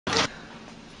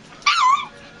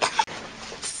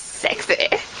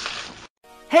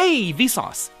Hey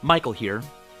Vsauce, Michael here.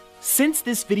 Since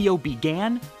this video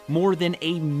began, more than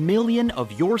 1 million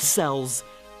of your cells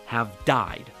have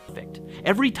died.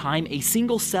 Every time a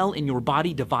single cell in your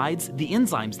body divides, the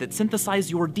enzymes that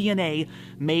synthesize your DNA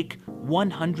make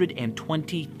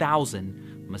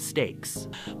 120,000 mistakes.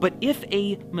 But if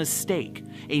a mistake,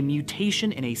 a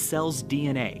mutation in a cell's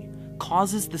DNA,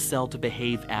 causes the cell to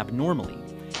behave abnormally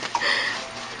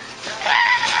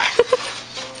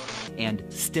and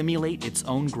stimulate its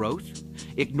own growth,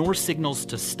 ignore signals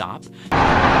to stop.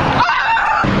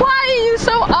 Why are you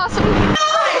so awesome?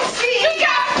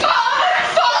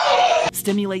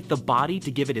 Stimulate the body to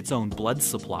give it its own blood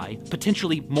supply,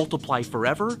 potentially multiply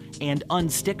forever, and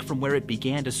unstick from where it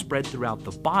began to spread throughout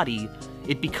the body,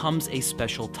 it becomes a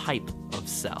special type of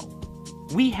cell.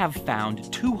 We have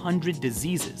found 200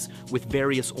 diseases with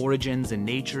various origins and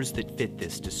natures that fit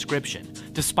this description.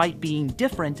 Despite being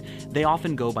different, they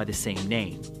often go by the same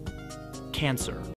name: cancer.